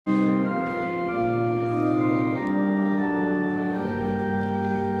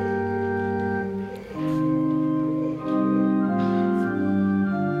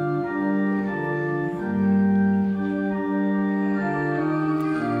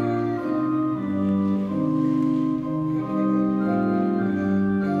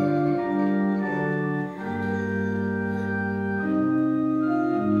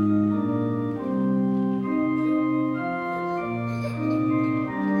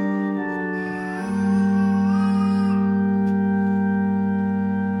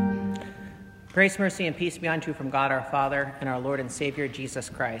Grace, mercy, and peace be unto you from God our Father and our Lord and Savior,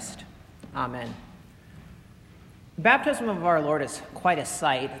 Jesus Christ. Amen. The baptism of our Lord is quite a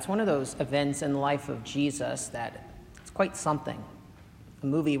sight. It's one of those events in the life of Jesus that it's quite something. A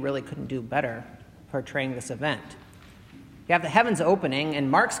movie really couldn't do better portraying this event. You have the heavens opening, and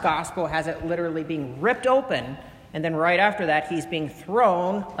Mark's gospel has it literally being ripped open, and then right after that, he's being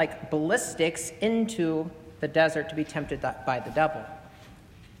thrown like ballistics into the desert to be tempted by the devil.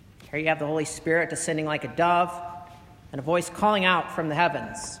 Here you have the Holy Spirit descending like a dove, and a voice calling out from the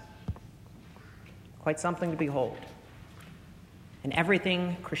heavens. Quite something to behold. And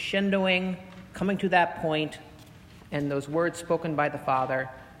everything crescendoing, coming to that point, and those words spoken by the Father,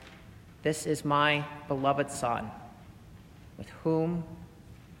 "This is my beloved Son, with whom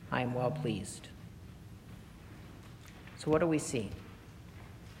I am well pleased." So what do we see?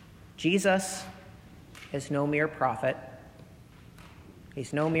 Jesus is no mere prophet.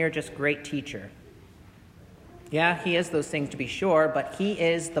 He's no mere just great teacher. Yeah, he is those things to be sure, but he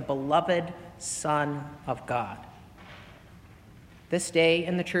is the beloved Son of God. This day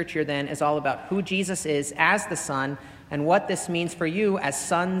in the church year then is all about who Jesus is as the Son and what this means for you as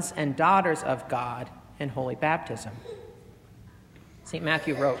sons and daughters of God in holy baptism. St.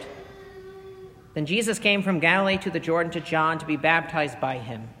 Matthew wrote, "Then Jesus came from Galilee to the Jordan to John to be baptized by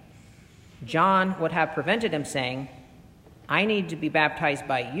him. John would have prevented him, saying, 'I need to be baptized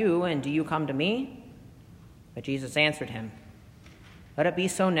by you, and do you come to me?' But Jesus answered him, 'Let it be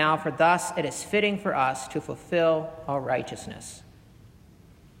so now, for thus it is fitting for us to fulfill all righteousness.'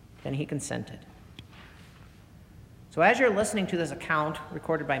 Then he consented." So as you're listening to this account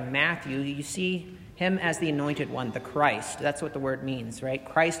recorded by Matthew, you see him as the anointed one, the Christ. That's what the word means, right?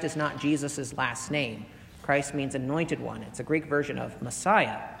 Christ is not Jesus' last name. Christ means anointed one. It's a Greek version of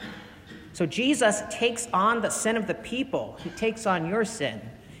Messiah. So Jesus takes on the sin of the people. He takes on your sin.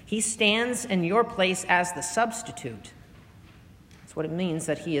 He stands in your place as the substitute. That's what it means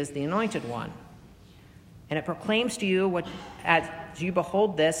that he is the anointed one. And it proclaims to you, as you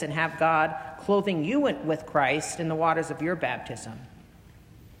behold this and have God clothing you with Christ in the waters of your baptism.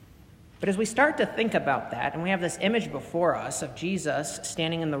 But as we start to think about that, and we have this image before us of Jesus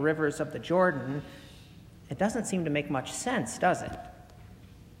standing in the rivers of the Jordan, it doesn't seem to make much sense, does it?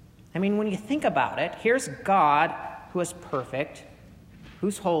 I mean, when you think about it, here's God who is perfect,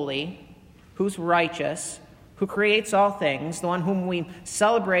 who's holy, who's righteous, who creates all things, the one whom we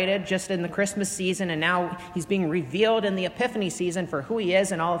celebrated just in the Christmas season, and now he's being revealed in the Epiphany season for who he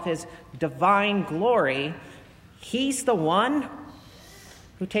is and all of his divine glory. He's the one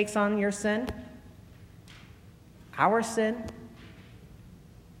who takes on your sin, our sin,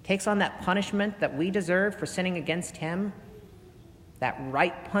 takes on that punishment that we deserve for sinning against him, that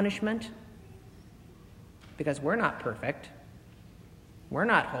right punishment, because we're not perfect, we're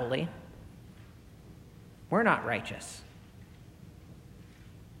not holy, we're not righteous.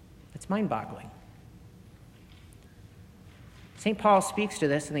 It's mind-boggling. St. Paul speaks to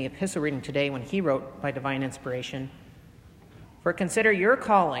this in the epistle reading today when he wrote by divine inspiration, "For consider your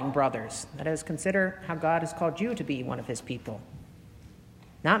calling, brothers," that is, consider how God has called you to be one of his people.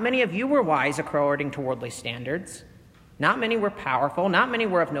 "Not many of you were wise according to worldly standards. Not many were powerful, not many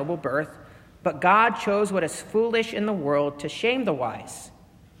were of noble birth, but God chose what is foolish in the world to shame the wise.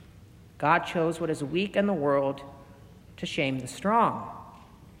 God chose what is weak in the world to shame the strong.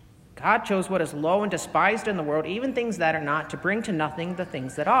 God chose what is low and despised in the world, even things that are not, to bring to nothing the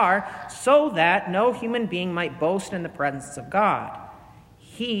things that are, so that no human being might boast in the presence of God.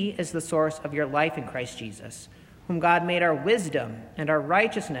 He is the source of your life in Christ Jesus, whom God made our wisdom and our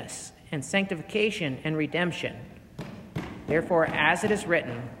righteousness and sanctification and redemption. Therefore, as it is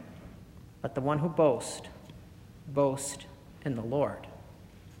written, let the one who boasts, boast in the Lord."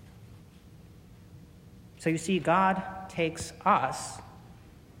 So you see, God takes us,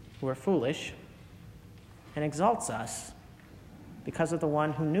 who are foolish, and exalts us because of the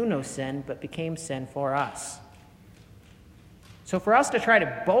one who knew no sin but became sin for us. So for us to try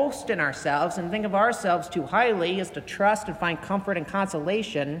to boast in ourselves and think of ourselves too highly is to trust and find comfort and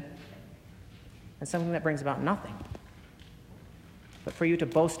consolation in something that brings about nothing. But for you to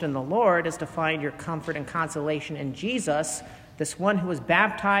boast in the Lord is to find your comfort and consolation in Jesus, this one who was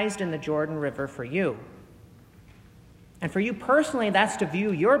baptized in the Jordan River for you. And for you personally, that's to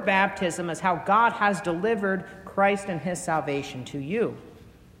view your baptism as how God has delivered Christ and his salvation to you.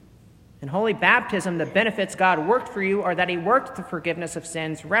 In holy baptism, the benefits God worked for you are that he worked the forgiveness of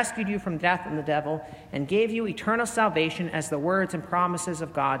sins, rescued you from death and the devil, and gave you eternal salvation as the words and promises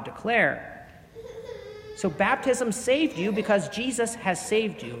of God declare. So baptism saved you because Jesus has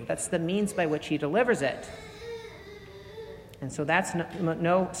saved you. That's the means by which he delivers it. And so that's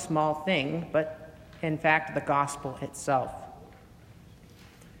no small thing, but in fact, the gospel itself.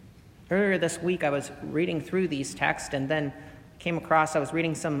 Earlier this week, I was reading through these texts and then I was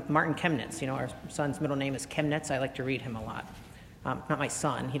reading some Martin Chemnitz. Our son's middle name is Chemnitz. I like to read him a lot. Not my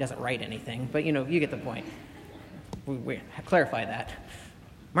son. He doesn't write anything, but you get the point. We clarify that.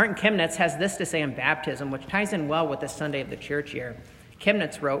 Martin Chemnitz has this to say on baptism, which ties in well with this Sunday of the church year.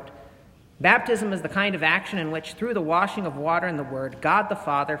 Chemnitz wrote, "Baptism is the kind of action in which, through the washing of water and the word, God the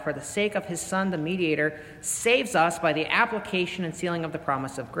Father, for the sake of his Son, the mediator, saves us by the application and sealing of the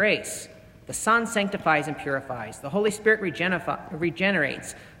promise of grace. The Son sanctifies and purifies. The Holy Spirit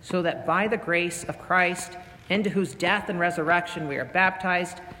regenerates, so that by the grace of Christ, into whose death and resurrection we are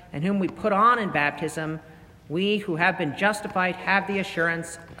baptized, and whom we put on in baptism, we who have been justified have the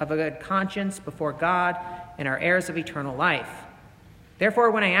assurance of a good conscience before God and are heirs of eternal life.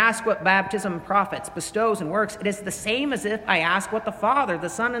 Therefore, when I ask what baptism profits, bestows, and works, it is the same as if I ask what the Father, the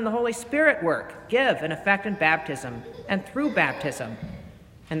Son, and the Holy Spirit work, give, and effect in baptism, and through baptism.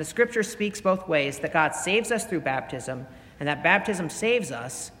 And the Scripture speaks both ways, that God saves us through baptism, and that baptism saves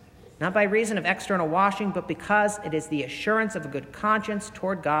us, not by reason of external washing, but because it is the assurance of a good conscience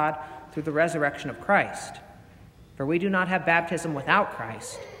toward God through the resurrection of Christ. For we do not have baptism without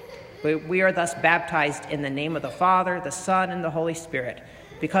Christ. We are thus baptized in the name of the Father, the Son, and the Holy Spirit,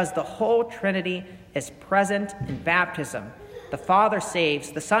 because the whole Trinity is present in baptism. The Father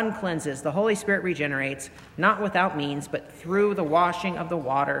saves, the Son cleanses, the Holy Spirit regenerates, not without means, but through the washing of the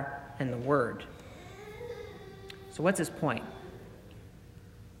water and the word." So what's his point?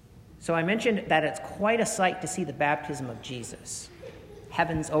 So I mentioned that it's quite a sight to see the baptism of Jesus.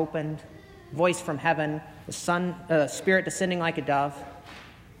 Heavens opened, voice from heaven, the Spirit descending like a dove.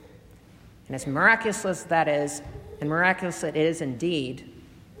 And as miraculous as that is, and miraculous it is indeed,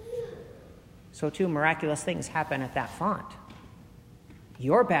 so too miraculous things happen at that font.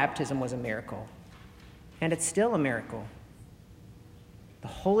 Your baptism was a miracle, and it's still a miracle. The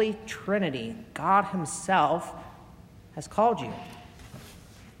Holy Trinity, God himself, has called you.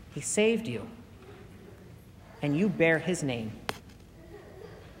 He saved you, and you bear his name.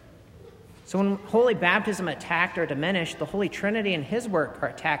 So when holy baptism attacked or diminished, the Holy Trinity and his work are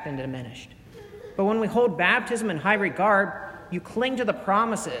attacked and diminished. But when we hold baptism in high regard, you cling to the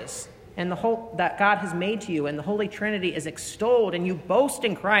promises and the hope that God has made to you, and the Holy Trinity is extolled, and you boast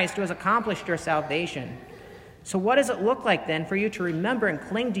in Christ who has accomplished your salvation. So what does it look like then for you to remember and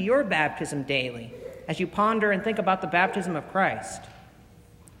cling to your baptism daily as you ponder and think about the baptism of Christ?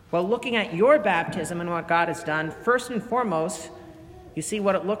 Well, looking at your baptism and what God has done, first and foremost, you see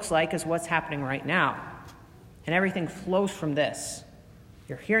what it looks like is what's happening right now. And everything flows from this.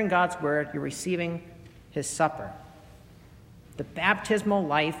 You're hearing God's word, you're receiving his supper. The baptismal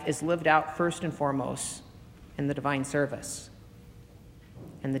life is lived out first and foremost in the divine service.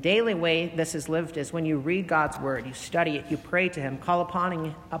 And the daily way this is lived is when you read God's word, you study it, you pray to him, call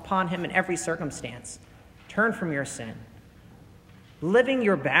upon him in every circumstance. Turn from your sin. Living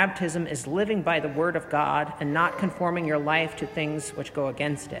your baptism is living by the word of God and not conforming your life to things which go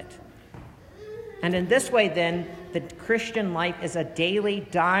against it. And in this way, then, the Christian life is a daily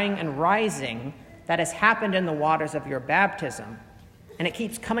dying and rising that has happened in the waters of your baptism. And it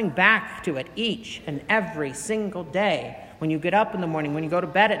keeps coming back to it each and every single day. When you get up in the morning, when you go to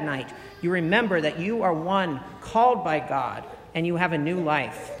bed at night, you remember that you are one called by God and you have a new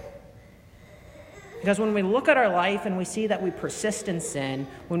life. Because when we look at our life and we see that we persist in sin,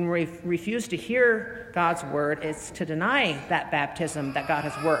 when we refuse to hear God's word, it's to deny that baptism that God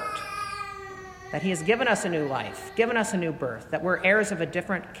has worked. That he has given us a new life, given us a new birth, that we're heirs of a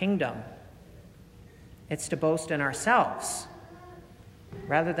different kingdom. It's to boast in ourselves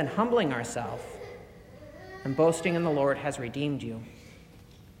rather than humbling ourselves and boasting in the Lord has redeemed you.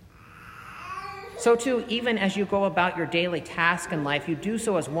 So too, even as you go about your daily task in life, you do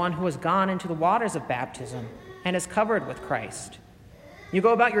so as one who has gone into the waters of baptism and is covered with Christ. You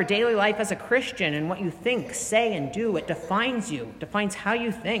go about your daily life as a Christian, and what you think, say, and do, it defines you, defines how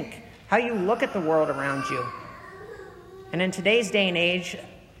you think, how you look at the world around you. And in today's day and age,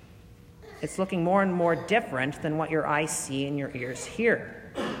 it's looking more and more different than what your eyes see and your ears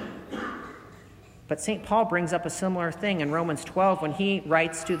hear. But St. Paul brings up a similar thing in Romans 12 when he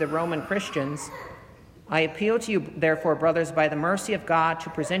writes to the Roman Christians, "I appeal to you, therefore, brothers, by the mercy of God, to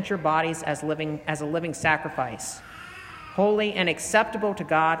present your bodies as a living sacrifice, holy and acceptable to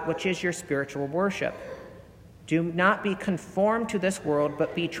God, which is your spiritual worship. Do not be conformed to this world,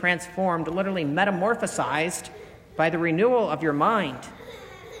 but be transformed," literally metamorphosized, "by the renewal of your mind,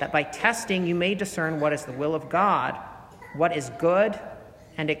 that by testing you may discern what is the will of God, what is good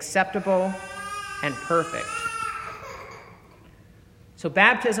and acceptable and perfect." So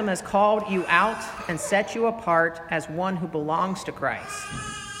baptism has called you out and set you apart as one who belongs to Christ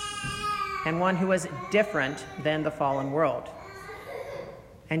and one who is different than the fallen world.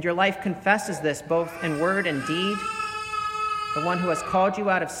 And your life confesses this both in word and deed, the one who has called you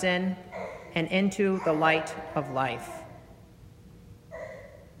out of sin and into the light of life.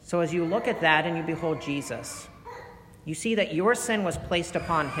 So as you look at that and you behold Jesus, you see that your sin was placed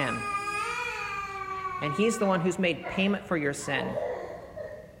upon him, and he's the one who's made payment for your sin.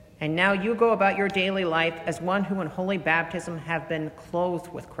 And now you go about your daily life as one who in holy baptism have been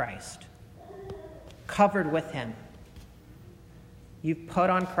clothed with Christ, covered with him. You've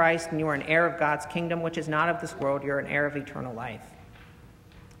put on Christ, and you are an heir of God's kingdom, which is not of this world. You're an heir of eternal life.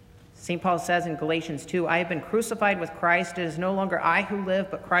 St. Paul says in Galatians 2, I have been crucified with Christ. It is no longer I who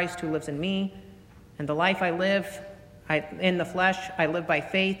live, but Christ who lives in me. And the life I live in the flesh, I live by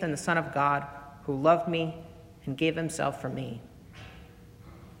faith in the Son of God, who loved me and gave himself for me.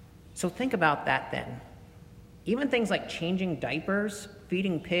 So think about that then. Even things like changing diapers,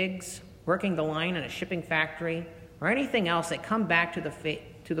 feeding pigs, working the line in a shipping factory, or anything else that come back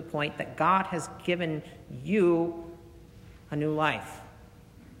to the point that God has given you a new life,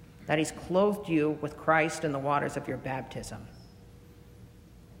 that he's clothed you with Christ in the waters of your baptism.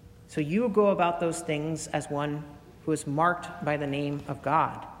 So you go about those things as one who is marked by the name of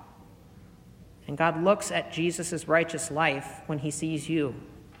God. And God looks at Jesus' righteous life when he sees you,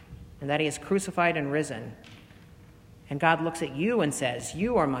 and that he is crucified and risen. And God looks at you and says,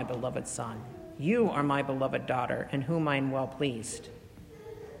 you are my beloved son. You are my beloved daughter, in whom I am well pleased.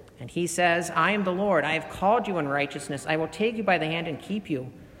 And he says, I am the Lord. I have called you in righteousness. I will take you by the hand and keep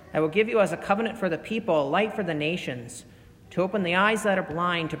you. I will give you as a covenant for the people, a light for the nations, to open the eyes that are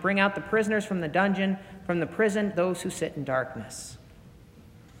blind, to bring out the prisoners from the dungeon, from the prison, those who sit in darkness.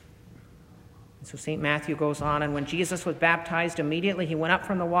 And so St. Matthew goes on, and when Jesus was baptized, immediately he went up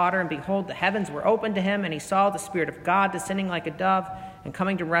from the water, and behold, the heavens were opened to him, and he saw the Spirit of God descending like a dove and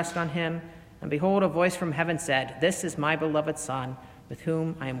coming to rest on him. And behold, a voice from heaven said, this is my beloved Son, with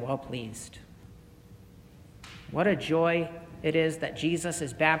whom I am well pleased. What a joy it is that Jesus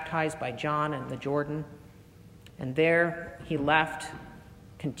is baptized by John in the Jordan, and there he left,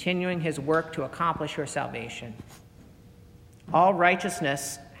 continuing his work to accomplish your salvation. All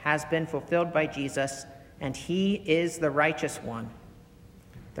righteousness has been fulfilled by Jesus, and he is the righteous one.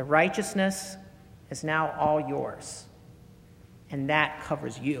 The righteousness is now all yours, and that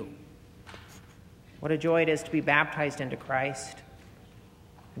covers you. What a joy it is to be baptized into Christ,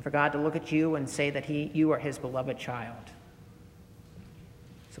 and for God to look at you and say that you are his beloved child.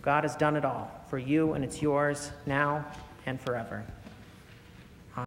 So God has done it all for you, and it's yours now and forever.